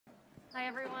Hi,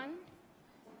 everyone.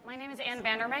 My name is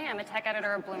VanderMey. I'm a tech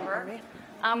editor at Bloomberg.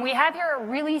 We have here a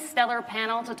really stellar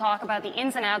panel to talk about the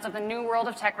ins and outs of the new world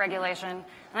of tech regulation, and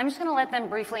I'm just going to let them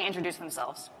briefly introduce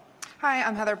themselves. Hi,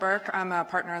 I'm Burke. I'm a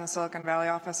partner in the Silicon Valley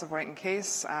office of White &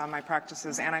 Case. My practice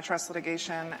is antitrust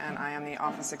litigation, and I am the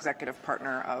office executive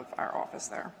partner of our office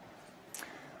there.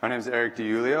 My name is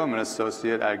Dilulio. I'm an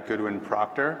associate at Goodwin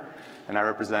Procter, and I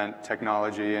represent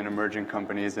technology and emerging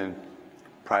companies in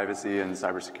privacy and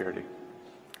cybersecurity.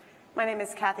 My name is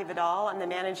Kathi Vidal. I'm the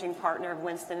managing partner of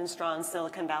Winston and Strawn's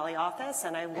Silicon Valley office,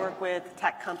 and I work with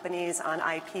tech companies on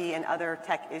IP and other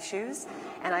tech issues,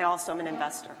 and I also am an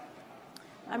investor.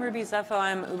 I'm Zefo.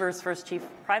 I'm Uber's first chief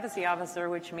privacy officer,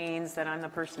 which means that I'm the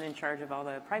person in charge of all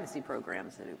the privacy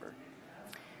programs at Uber.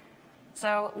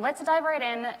 So let's dive right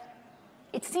in.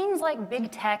 It seems like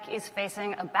big tech is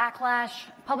facing a backlash.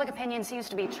 Public opinion seems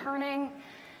to be turning.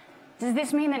 Does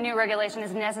this mean that new regulation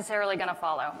is necessarily going to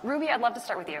follow? Ruby, I'd love to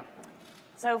start with you.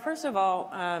 So first of all,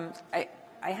 I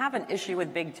have an issue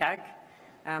with big tech.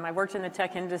 I worked in the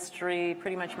tech industry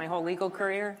pretty much my whole legal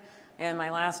career, and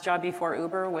my last job before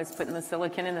Uber was putting the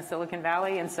silicon in the Silicon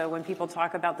Valley. And so when people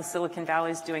talk about the Silicon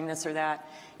Valley's doing this or that,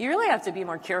 you really have to be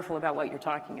more careful about what you're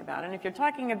talking about. And if you're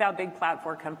talking about big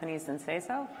platform companies, then say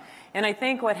so. And I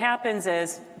think what happens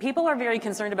is people are very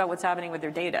concerned about what's happening with their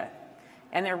data.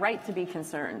 And they're right to be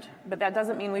concerned. But that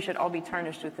doesn't mean we should all be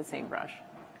tarnished with the same brush.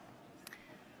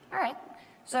 All right.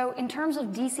 So in terms of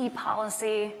DC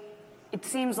policy, it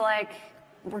seems like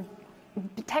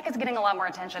tech is getting a lot more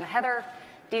attention. Heather,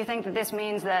 do you think that this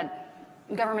means that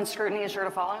government scrutiny is sure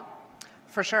to follow?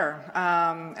 For sure.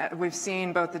 We've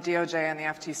seen both the DOJ and the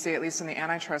FTC, at least in the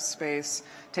antitrust space,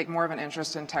 take more of an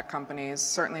interest in tech companies,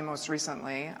 certainly most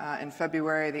recently. In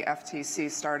February, the FTC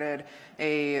started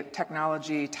a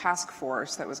technology task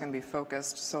force that was going to be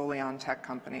focused solely on tech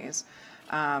companies.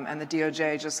 And the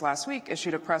DOJ just last week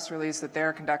issued a press release that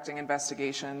they're conducting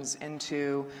investigations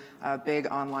into big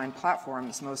online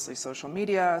platforms, mostly social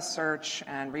media, search,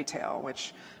 and retail,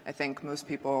 which I think most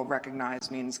people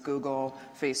recognize means Google,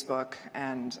 Facebook,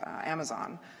 and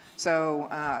Amazon. So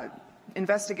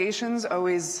investigations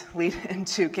always lead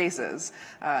into cases,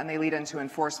 and they lead into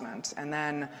enforcement. And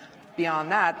then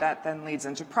beyond that, that then leads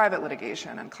into private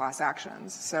litigation and class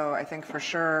actions. So I think for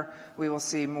sure we will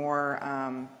see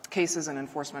more cases and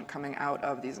enforcement coming out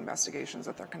of these investigations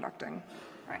that they're conducting.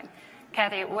 Right.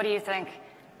 Kathi, what do you think?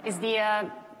 Is the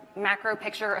macro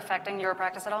picture affecting your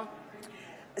practice at all?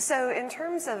 So in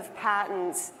terms of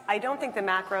patents, I don't think the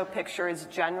macro picture is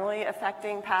generally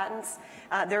affecting patents.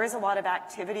 There is a lot of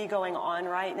activity going on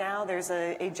right now. There's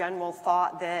a general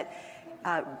thought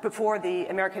that before the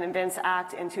American Invents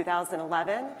Act in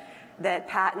 2011, that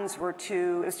patents were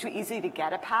it was too easy to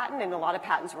get a patent, and a lot of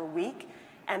patents were weak.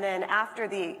 And then after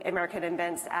the American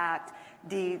Invents Act,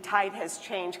 the tide has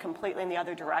changed completely in the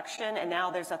other direction, and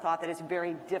now there's a thought that it's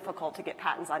very difficult to get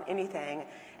patents on anything,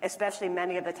 especially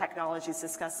many of the technologies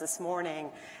discussed this morning.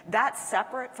 That's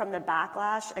separate from the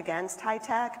backlash against high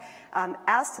tech.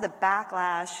 As to the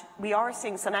backlash, we are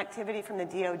seeing some activity from the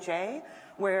DOJ,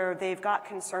 where they've got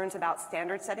concerns about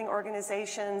standard-setting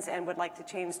organizations and would like to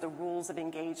change the rules of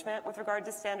engagement with regard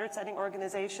to standard-setting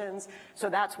organizations. So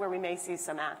that's where we may see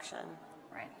some action.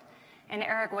 Right. And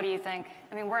Eric, what do you think?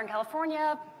 I mean, we're in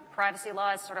California. Privacy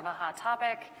law is sort of a hot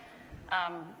topic.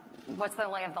 What's the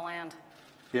lay of the land?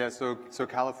 Yeah, so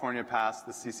California passed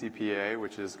the CCPA,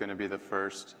 which is going to be the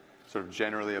first sort of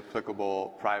generally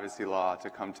applicable privacy law to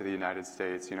come to the United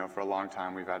States. You know, for a long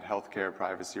time we've had healthcare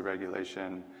privacy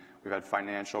regulation. We've had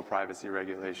financial privacy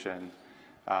regulation,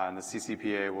 and the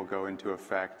CCPA will go into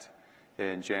effect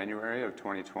in January of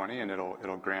 2020, and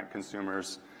it'll grant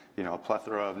consumers, you know, a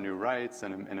plethora of new rights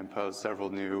and impose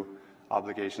several new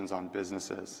obligations on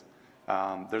businesses.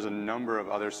 There's a number of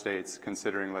other states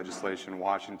considering legislation: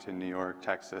 Washington, New York,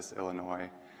 Texas,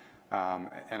 Illinois,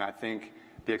 and I think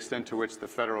the extent to which the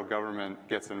federal government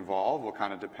gets involved will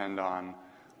kind of depend on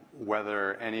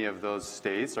whether any of those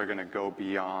states are going to go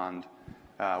beyond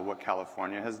what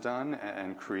California has done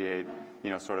and create, you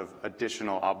know, sort of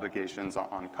additional obligations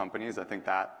on companies. I think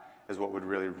that is what would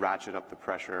really ratchet up the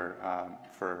pressure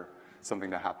for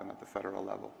something to happen at the federal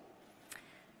level.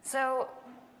 So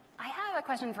I have a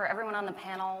question for everyone on the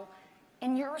panel.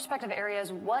 In your respective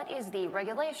areas, what is the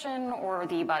regulation or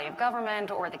the body of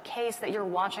government or the case that you're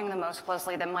watching the most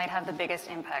closely that might have the biggest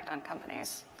impact on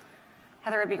companies?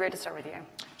 Heather, it'd be great to start with you.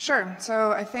 Sure.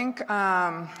 So I think, the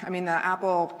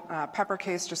Apple Pepper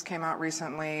case just came out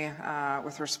recently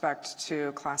with respect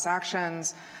to class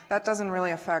actions. That doesn't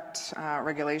really affect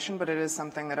regulation, but it is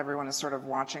something that everyone is sort of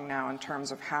watching now in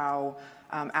terms of how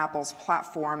Apple's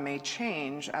platform may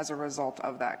change as a result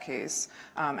of that case,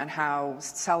 and how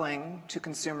selling to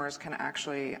consumers can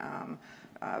actually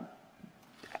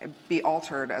be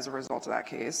altered as a result of that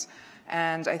case.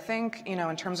 And I think,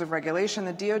 in terms of regulation,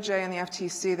 the DOJ and the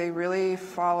FTC, they really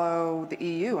follow the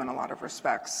EU in a lot of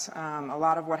respects. A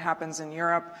lot of what happens in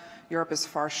Europe is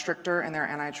far stricter in their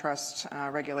antitrust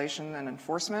regulation and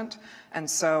enforcement. And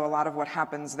so a lot of what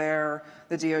happens there,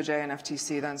 the DOJ and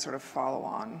FTC then sort of follow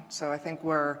on. So I think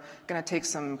we're going to take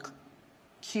some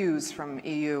cues from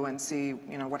EU and see,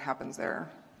 what happens there.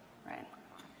 Right.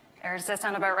 Eric, does that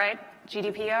sound about right?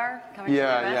 GDPR coming to the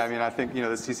US? Yeah. I think the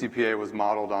CCPA was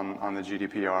modeled on the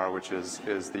GDPR, which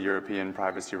is the European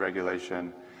privacy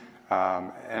regulation,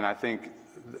 and I think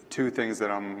two things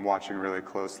that I'm watching really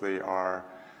closely are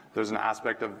there's an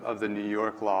aspect of the New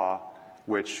York law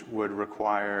which would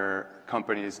require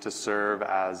companies to serve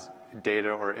as data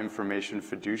or information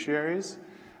fiduciaries.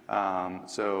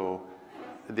 So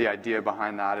the idea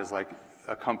behind that is like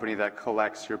a company that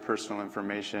collects your personal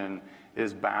information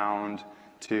is bound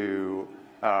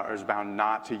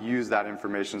not to use that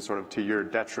information sort of to your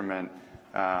detriment.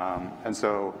 And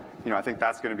so, I think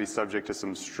that's going to be subject to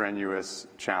some strenuous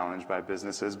challenge by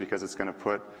businesses because it's going to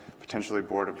put potentially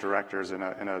board of directors in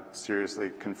a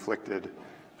seriously conflicted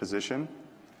position.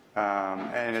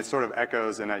 And it sort of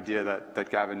echoes an idea that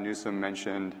Gavin Newsom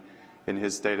mentioned in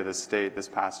his State of the State this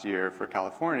past year for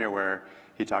California, where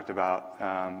he talked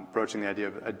about broaching the idea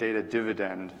of a data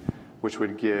dividend, which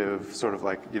would give sort of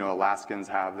like, Alaskans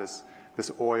have this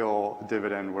oil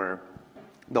dividend where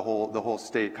the whole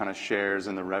state kind of shares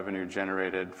in the revenue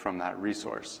generated from that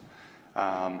resource.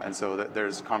 And so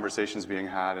there's conversations being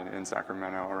had in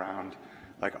Sacramento around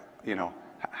like,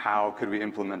 how could we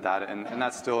implement that? And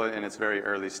that's still in its very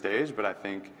early stage, but I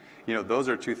think, those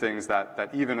are two things that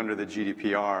even under the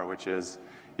GDPR, which is,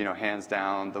 hands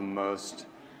down the most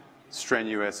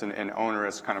strenuous and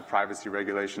onerous kind of privacy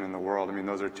regulation in the world.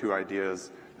 Those are two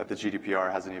ideas that the GDPR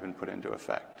hasn't even put into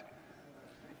effect.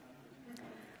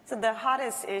 So the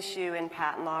hottest issue in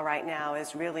patent law right now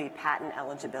is really patent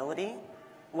eligibility,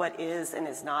 what is and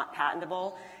is not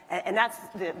patentable. And that's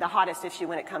the hottest issue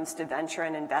when it comes to venture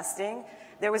and investing.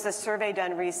 There was a survey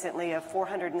done recently of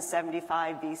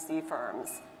 475 VC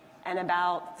firms, and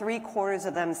about 3/4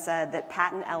 of them said that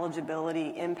patent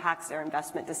eligibility impacts their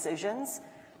investment decisions.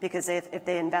 Because if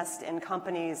they invest in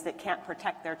companies that can't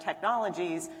protect their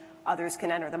technologies, others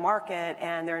can enter the market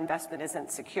and their investment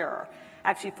isn't secure.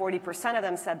 Actually, 40% of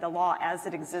them said the law as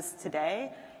it exists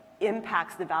today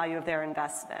impacts the value of their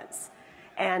investments.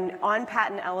 And on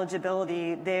patent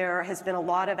eligibility, there has been a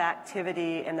lot of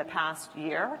activity in the past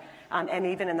year, and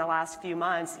even in the last few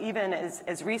months. Even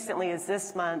as recently as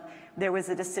this month, there was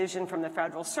a decision from the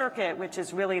Federal Circuit, which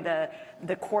is really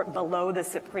the court below the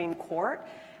Supreme Court,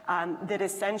 that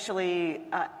essentially,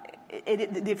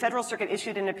 the Federal Circuit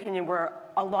issued an opinion where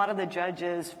a lot of the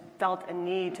judges felt a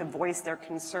need to voice their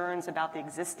concerns about the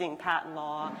existing patent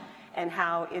law and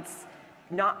how it's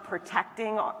not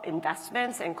protecting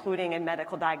investments, including in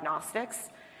medical diagnostics.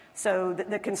 So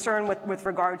the concern with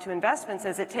regard to investments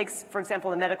is it takes, for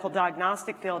example, the medical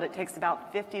diagnostic field, it takes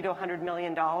about $50 to $100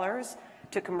 million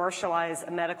to commercialize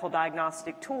a medical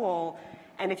diagnostic tool.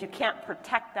 And if you can't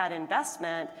protect that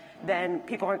investment, then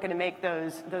people aren't going to make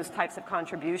those types of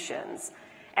contributions.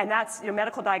 And that's,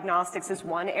 medical diagnostics is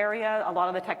one area. A lot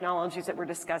of the technologies that were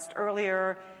discussed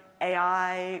earlier,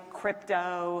 AI,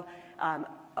 crypto,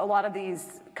 a lot of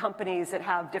these companies that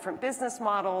have different business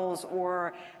models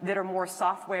or that are more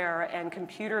software and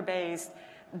computer-based,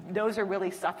 those are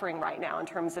really suffering right now in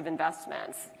terms of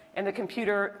investments. In the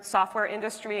computer software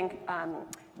industry,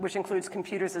 which includes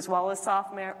computers as well as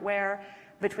software,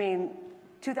 between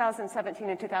 2017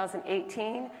 and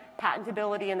 2018,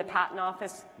 patentability in the patent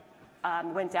office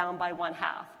went down by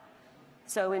 1/2.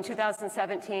 So in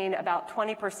 2017, about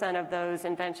 20% of those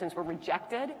inventions were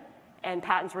rejected and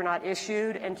patents were not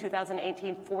issued. In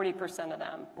 2018, 40% of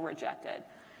them were rejected.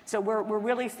 So we're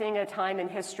really seeing a time in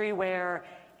history where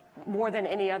more than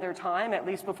any other time, at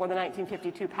least before the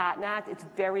 1952 Patent Act, it's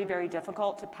very, very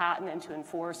difficult to patent and to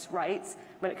enforce rights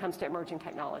when it comes to emerging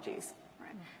technologies.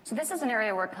 Right. So this is an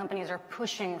area where companies are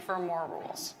pushing for more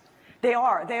rules. They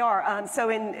are. So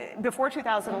before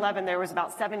 2011, there was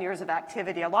about 7 years of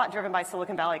activity, a lot driven by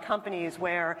Silicon Valley companies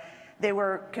where they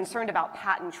were concerned about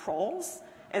patent trolls.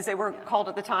 as they were called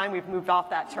at the time. We've moved off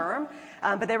that term.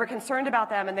 But they were concerned about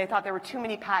them, and they thought there were too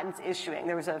many patents issuing.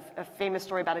 There was a famous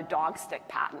story about a dog stick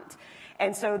patent.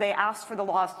 And so they asked for the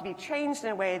laws to be changed in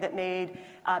a way that made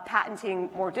patenting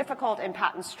more difficult and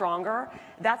patents stronger.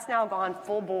 That's now gone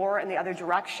full bore in the other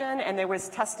direction, and there was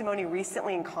testimony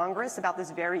recently in Congress about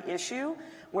this very issue,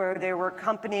 where there were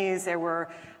companies, there were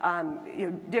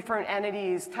different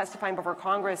entities testifying before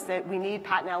Congress that we need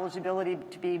patent eligibility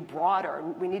to be broader.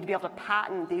 We need to be able to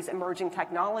patent these emerging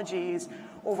technologies,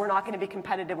 or we're not going to be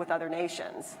competitive with other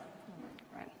nations.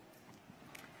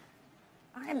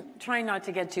 I'm trying not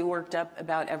to get too worked up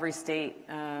about every state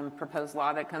proposed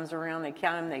law that comes around. They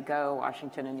come, they go,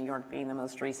 Washington and New York being the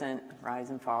most recent,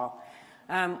 rise and fall.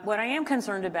 What I am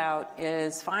concerned about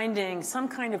is finding some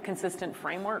kind of consistent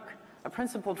framework, a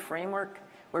principled framework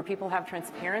where people have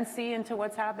transparency into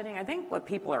what's happening. I think what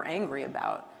people are angry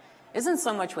about isn't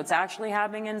so much what's actually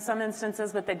happening in some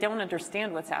instances, but they don't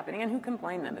understand what's happening, and who can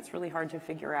blame them? It's really hard to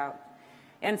figure out.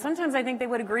 And sometimes I think they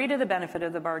would agree to the benefit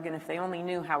of the bargain if they only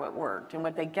knew how it worked and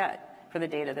what they get for the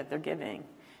data that they're giving.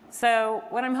 So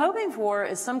what I'm hoping for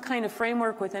is some kind of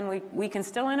framework within we can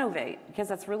still innovate, because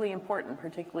that's really important,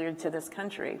 particularly to this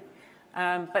country,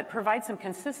 but provide some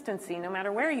consistency no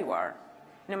matter where you are,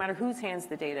 no matter whose hands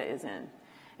the data is in.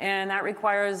 And that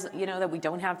requires, that we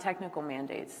don't have technical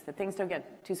mandates, that things don't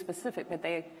get too specific, but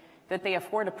that they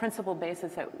afford a principled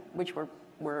basis at which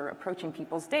we're approaching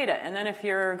people's data. And then if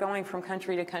you're going from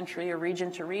country to country or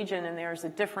region to region and there's a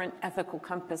different ethical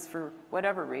compass for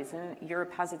whatever reason,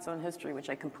 Europe has its own history, which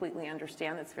I completely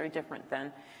understand. That's very different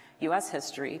than US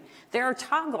history. There are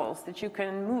toggles that you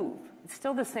can move. It's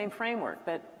still the same framework,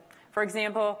 but for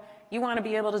example, you want to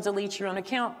be able to delete your own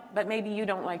account, but maybe you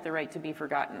don't like the right to be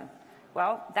forgotten.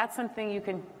 Well, that's something you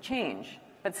can change,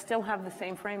 but still have the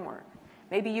same framework.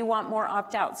 Maybe you want more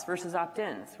opt-outs versus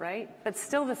opt-ins, right? But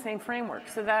still the same framework,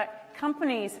 so that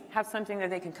companies have something that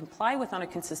they can comply with on a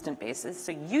consistent basis,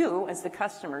 so you, as the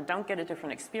customer, don't get a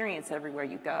different experience everywhere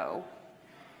you go.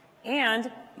 And,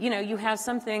 you have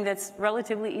something that's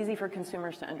relatively easy for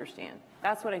consumers to understand.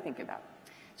 That's what I think about.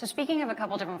 So speaking of a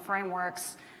couple different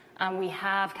frameworks, we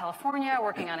have California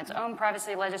working on its own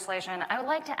privacy legislation. I would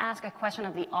like to ask a question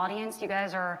of the audience. You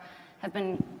guys have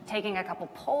been taking a couple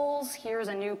polls. Here's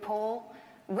a new poll.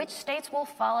 Which states will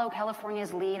follow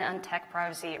California's lead on tech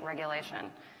privacy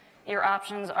regulation? Your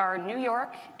options are New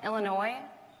York, Illinois,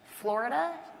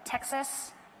 Florida,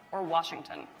 Texas, or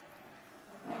Washington.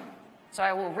 So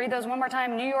I will read those one more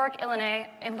time. New York,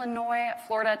 Illinois,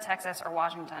 Florida, Texas, or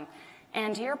Washington.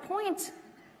 And to your point,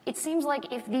 it seems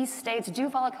like if these states do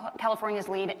follow California's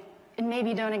lead and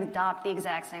maybe don't adopt the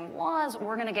exact same laws,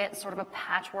 we're going to get sort of a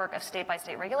patchwork of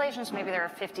state-by-state regulations. Maybe there are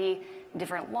 50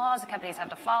 different laws the companies have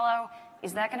to follow.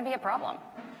 Is that going to be a problem?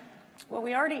 Well,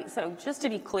 so just to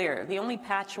be clear, the only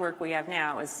patchwork we have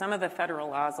now is some of the federal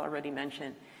laws already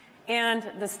mentioned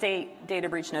and the state data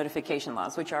breach notification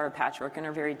laws, which are a patchwork and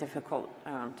are very difficult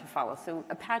to follow. So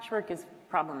a patchwork is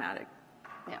problematic.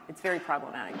 Yeah, it's very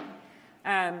problematic.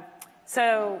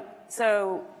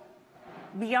 So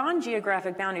beyond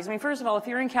geographic boundaries, first of all, if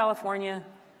you're in California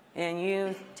and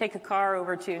you take a car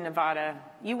over to Nevada,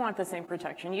 you want the same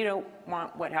protection. You don't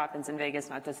want what happens in Vegas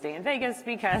not to stay in Vegas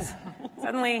because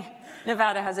suddenly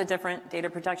Nevada has a different data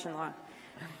protection law.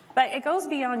 But it goes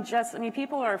beyond just,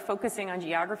 people are focusing on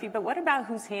geography, but what about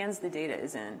whose hands the data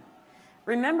is in?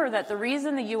 Remember that the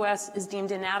reason the US is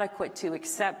deemed inadequate to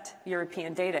accept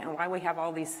European data and why we have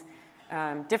all these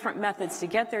different methods to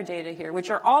get their data here, which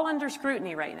are all under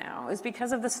scrutiny right now, is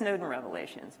because of the Snowden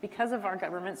revelations, because of our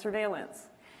government surveillance.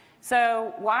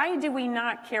 So why do we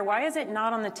not care? Why is it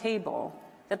not on the table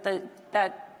that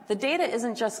the data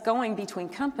isn't just going between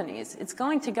companies, it's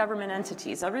going to government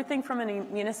entities, everything from a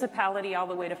municipality all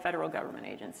the way to federal government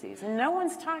agencies. And no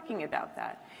one's talking about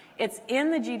that. It's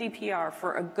in the GDPR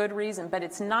for a good reason, but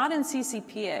it's not in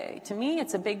CCPA. To me,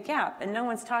 it's a big gap, and no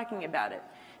one's talking about it.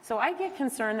 So I get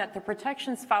concerned that the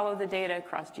protections follow the data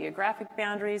across geographic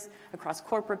boundaries, across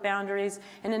corporate boundaries,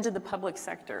 and into the public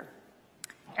sector.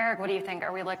 Eric, what do you think?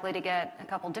 Are we likely to get a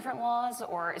couple different laws,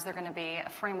 or is there going to be a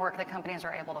framework that companies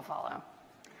are able to follow?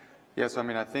 Yeah, so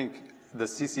I think the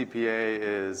CCPA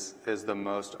is the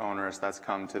most onerous that's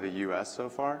come to the U.S. so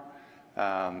far,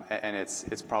 and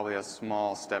it's probably a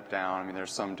small step down.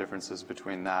 There's some differences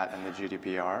between that and the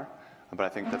GDPR, but I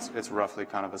think it's roughly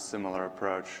kind of a similar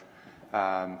approach.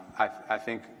 I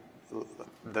think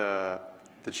the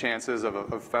chances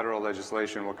of federal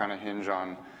legislation will kind of hinge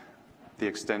on the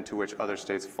extent to which other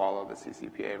states follow the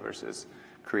CCPA versus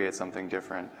create something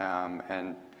different.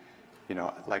 And,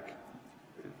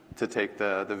 to take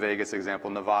the Vegas example,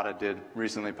 Nevada did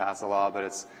recently pass a law, but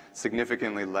it's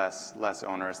significantly less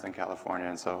onerous than California.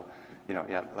 And so,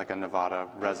 like a Nevada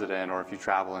resident, or if you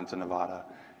travel into Nevada,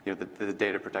 the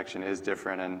data protection is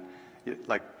different. And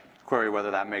like, query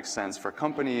whether that makes sense for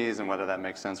companies and whether that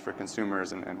makes sense for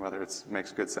consumers, and whether it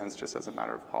makes good sense just as a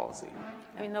matter of policy.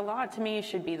 I mean, the law to me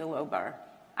should be the low bar.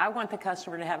 I want the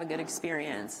customer to have a good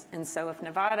experience. And so if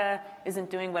Nevada isn't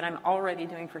doing what I'm already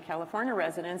doing for California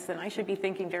residents, then I should be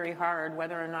thinking very hard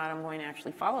whether or not I'm going to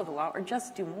actually follow the law or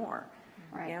just do more.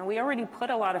 Right. We already put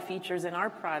a lot of features in our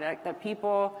product that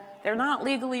they're not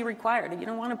legally required. If you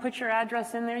don't want to put your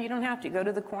address in there, you don't have to. Go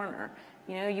to the corner.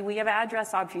 We have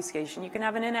address obfuscation. You can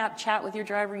have an in-app chat with your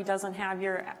driver who doesn't have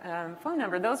your phone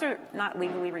number. Those are not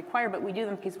legally required, but we do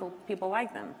them because people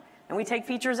like them. And we take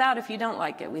features out if you don't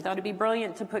like it. We thought it'd be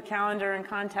brilliant to put calendar and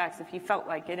contacts if you felt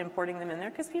like it, importing them in there,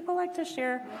 because people like to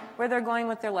share where they're going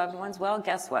with their loved ones. Well,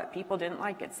 guess what? People didn't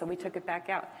like it, so we took it back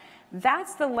out.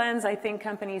 That's the lens I think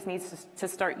companies need to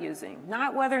start using.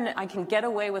 Not whether I can get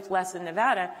away with less in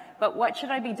Nevada, but what should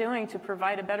I be doing to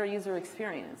provide a better user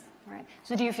experience? Right.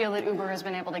 So do you feel that Uber has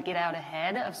been able to get out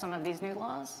ahead of some of these new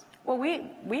laws? Well,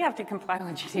 we have to comply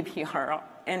with GDPR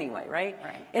anyway, right?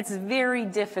 Right. It's very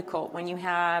difficult when you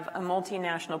have a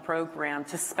multinational program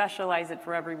to specialize it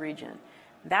for every region.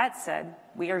 That said,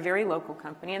 we are a very local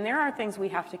company, and there are things we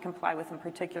have to comply with in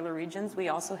particular regions. We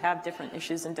also have different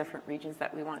issues in different regions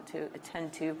that we want to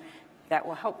attend to that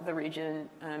will help the region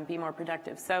be more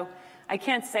productive. So I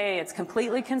can't say it's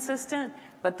completely consistent,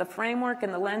 but the framework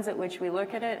and the lens at which we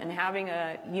look at it and having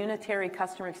a unitary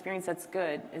customer experience that's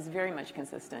good is very much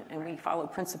consistent, and we follow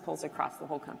principles across the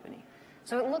whole company.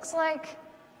 So it looks like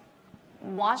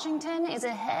Washington is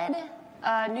ahead.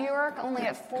 New York only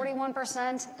at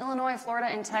 41%, Illinois, Florida,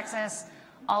 and Texas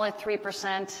all at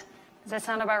 3%. Does that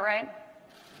sound about right?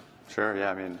 Sure,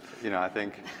 yeah, I mean, I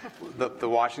think the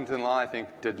Washington law,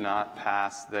 did not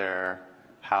pass their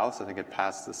House. I think it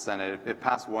passed the Senate. It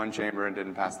passed one chamber and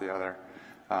didn't pass the other.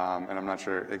 And I'm not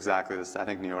sure exactly this. I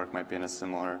think New York might be in a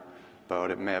similar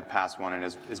boat. It may have passed one and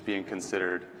is being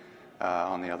considered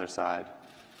on the other side.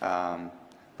 But,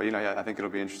 I think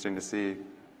it'll be interesting to see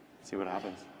what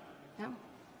happens. Yeah.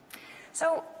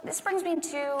 So this brings me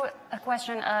to a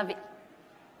question of,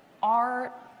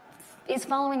 is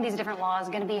following these different laws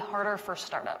going to be harder for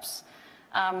startups?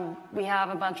 We have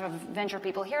a bunch of venture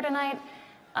people here tonight.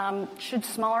 Should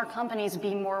smaller companies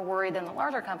be more worried than the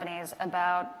larger companies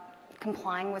about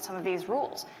complying with some of these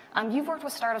rules? You've worked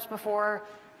with startups before.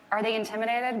 Are they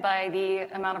intimidated by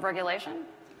the amount of regulation?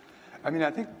 I mean,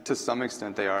 I think to some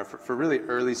extent they are. For really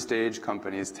early stage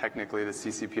companies, technically the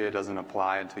CCPA doesn't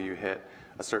apply until you hit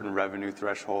a certain revenue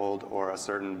threshold or a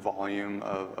certain volume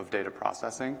of data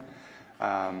processing.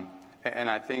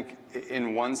 And I think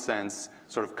in one sense,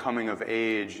 sort of coming of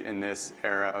age in this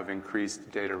era of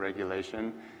increased data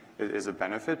regulation is a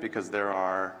benefit, because there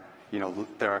are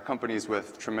companies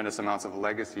with tremendous amounts of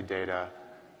legacy data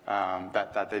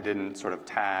that they didn't sort of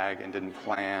tag and didn't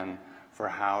plan for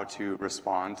how to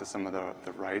respond to some of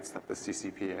the rights that the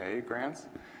CCPA grants.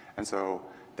 And so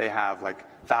they have like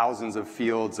thousands of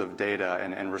fields of data,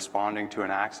 and responding to an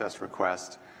access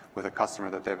request with a customer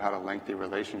that they've had a lengthy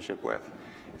relationship with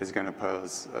is going to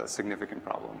pose a significant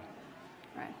problem.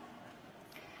 Right.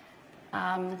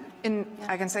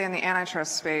 I can say in the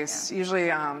antitrust space,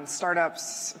 usually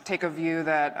startups take a view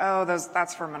that,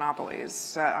 that's for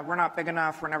monopolies. We're not big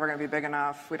enough. We're never going to be big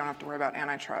enough. We don't have to worry about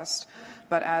antitrust.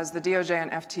 But as the DOJ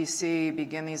and FTC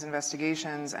begin these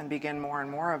investigations and begin more and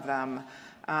more of them,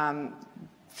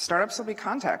 startups will be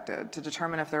contacted to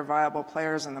determine if they're viable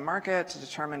players in the market, to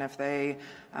determine if they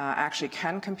actually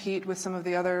can compete with some of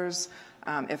the others.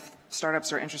 If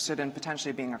startups are interested in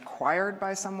potentially being acquired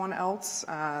by someone else,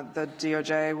 the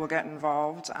DOJ will get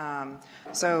involved.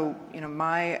 So,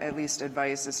 my at least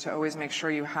advice is to always make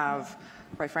sure you have,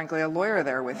 quite frankly, a lawyer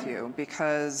there with you,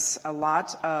 because a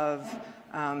lot of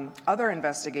other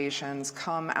investigations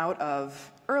come out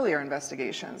of earlier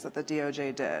investigations that the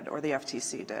DOJ did or the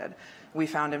FTC did. We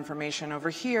found information over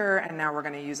here, and now we're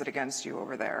going to use it against you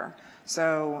over there.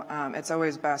 So it's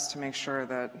always best to make sure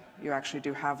that you actually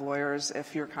do have lawyers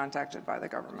if you're contacted by the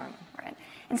government. Right.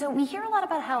 And so we hear a lot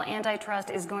about how antitrust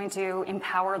is going to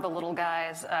empower the little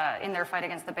guys in their fight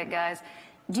against the big guys.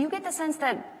 Do you get the sense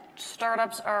that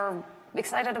startups are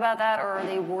excited about that, or are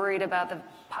they worried about the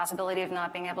possibility of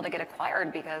not being able to get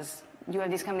acquired because you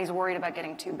have these companies worried about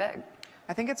getting too big?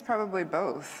 I think it's probably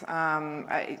both.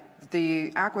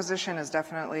 The acquisition is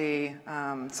definitely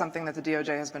something that the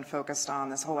DOJ has been focused on,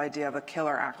 this whole idea of a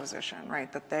killer acquisition,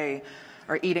 right? That they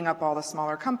are eating up all the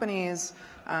smaller companies.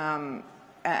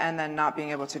 and then not being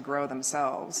able to grow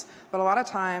themselves. But a lot of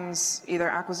times, either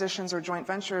acquisitions or joint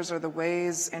ventures are the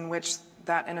ways in which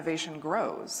that innovation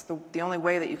grows. The only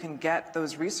way that you can get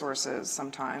those resources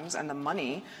sometimes and the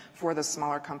money for the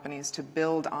smaller companies to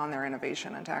build on their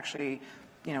innovation and to actually,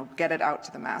 get it out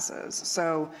to the masses.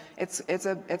 So it's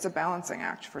a balancing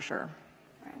act for sure.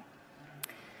 Right.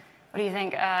 What do you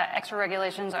think? Extra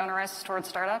regulations onerous towards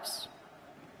startups?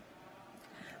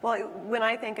 Well, when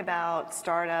I think about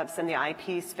startups in the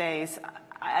IP space,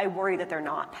 I worry that they're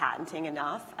not patenting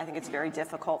enough. I think it's very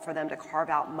difficult for them to carve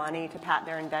out money to patent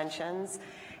their inventions.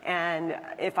 And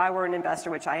if I were an investor,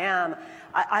 which I am,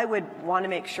 I would want to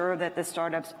make sure that the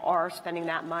startups are spending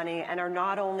that money and are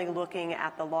not only looking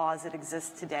at the laws that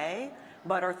exist today,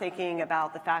 but are thinking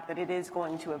about the fact that it is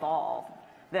going to evolve.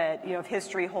 That, if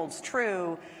history holds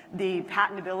true, the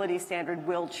patentability standard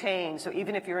will change. So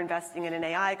even if you're investing in an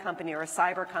AI company or a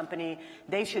cyber company,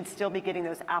 they should still be getting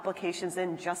those applications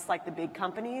in just like the big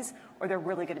companies, or they're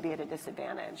really going to be at a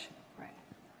disadvantage. Right.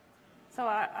 So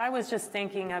I was just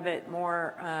thinking of it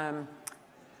more,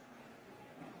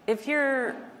 if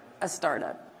you're a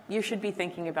startup, you should be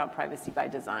thinking about privacy by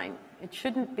design. It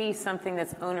shouldn't be something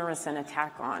that's onerous and a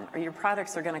tack on, or your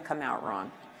products are going to come out wrong.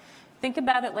 Think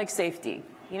about it like safety.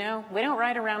 We don't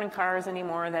ride around in cars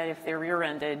anymore that if they're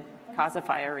rear-ended, cause a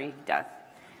fiery death.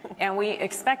 And we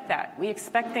expect that. We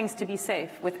expect things to be safe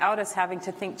without us having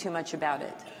to think too much about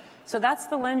it. So that's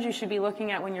the lens you should be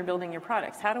looking at when you're building your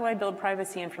products. How do I build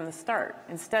privacy in from the start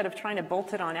instead of trying to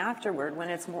bolt it on afterward when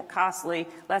it's more costly,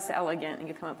 less elegant, and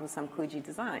you come up with some kludgy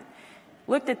design?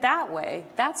 Looked at that way,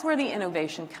 that's where the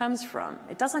innovation comes from.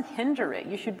 It doesn't hinder it.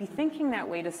 You should be thinking that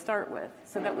way to start with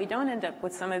so that we don't end up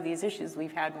with some of these issues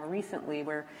we've had more recently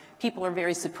where people are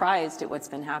very surprised at what's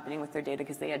been happening with their data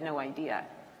because they had no idea.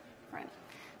 Right.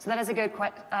 So that is a good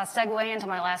segue into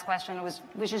my last question,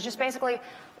 which is just basically,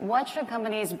 what should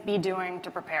companies be doing to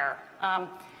prepare?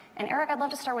 And Eric, I'd love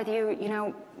to start with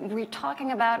you. We're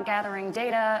talking about gathering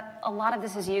data. A lot of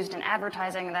this is used in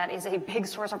advertising. That is a big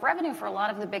source of revenue for a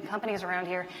lot of the big companies around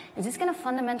here. Is this going to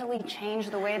fundamentally change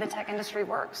the way the tech industry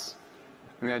works?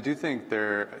 I mean, I do think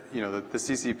the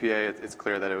CCPA, it's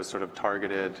clear that it was sort of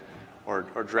targeted or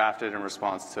drafted in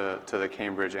response to the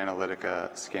Cambridge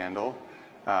Analytica scandal.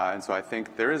 And so I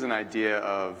think there is an idea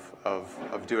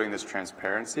of doing this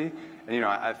transparency. And,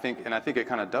 I think it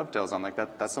kind of dovetails on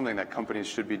that's something that companies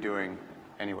should be doing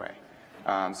anyway.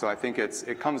 So I think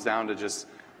it comes down to just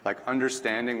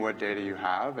understanding what data you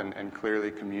have and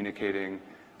clearly communicating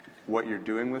what you're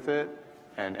doing with it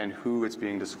and who it's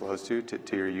being disclosed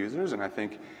to your users. And I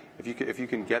think if you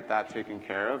can get that taken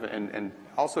care of and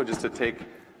also just to take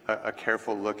a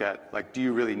careful look at do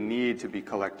you really need to be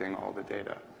collecting all the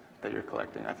data that you're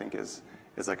collecting, I think is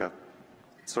like a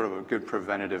sort of a good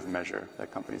preventative measure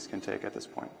that companies can take at this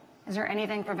point. Is there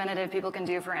anything preventative people can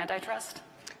do for antitrust?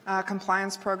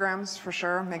 Compliance programs, for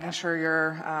sure, making sure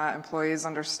your employees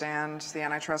understand the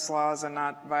antitrust laws and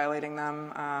not violating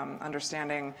them,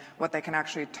 understanding what they can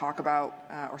actually talk about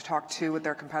or talk to with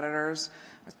their competitors.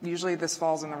 Usually this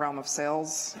falls in the realm of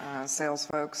sales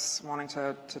folks wanting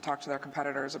to talk to their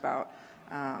competitors about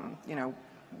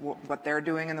what they're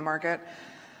doing in the market.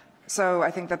 So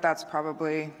I think that's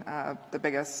probably the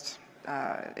biggest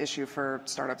issue for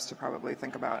startups to probably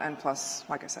think about. And plus,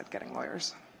 like I said, getting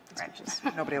lawyers.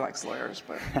 Right. Nobody likes lawyers,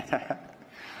 but.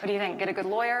 What do you think? Get a good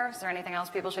lawyer? Is there anything else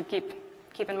people should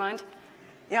keep in mind?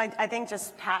 Yeah, I think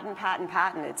just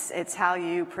patent. It's how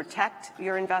you protect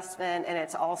your investment, and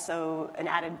it's also an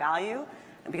added value.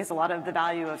 Because a lot of the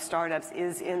value of startups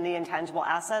is in the intangible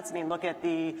assets. I mean, look at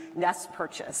the Nest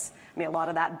purchase. I mean, a lot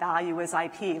of that value is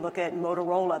IP. Look at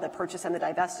Motorola, the purchase and the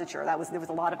divestiture. There was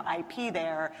a lot of IP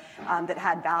there that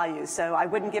had value. So I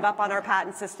wouldn't give up on our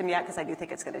patent system yet because I do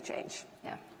think it's going to change.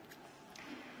 Yeah.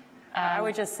 I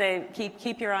would just say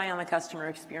keep your eye on the customer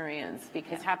experience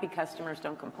because happy customers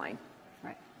don't complain.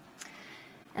 Right.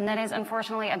 And that is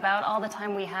unfortunately about all the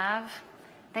time we have.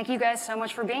 Thank you guys so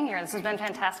much for being here. This has been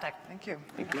fantastic. Thank you.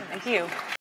 Thank you.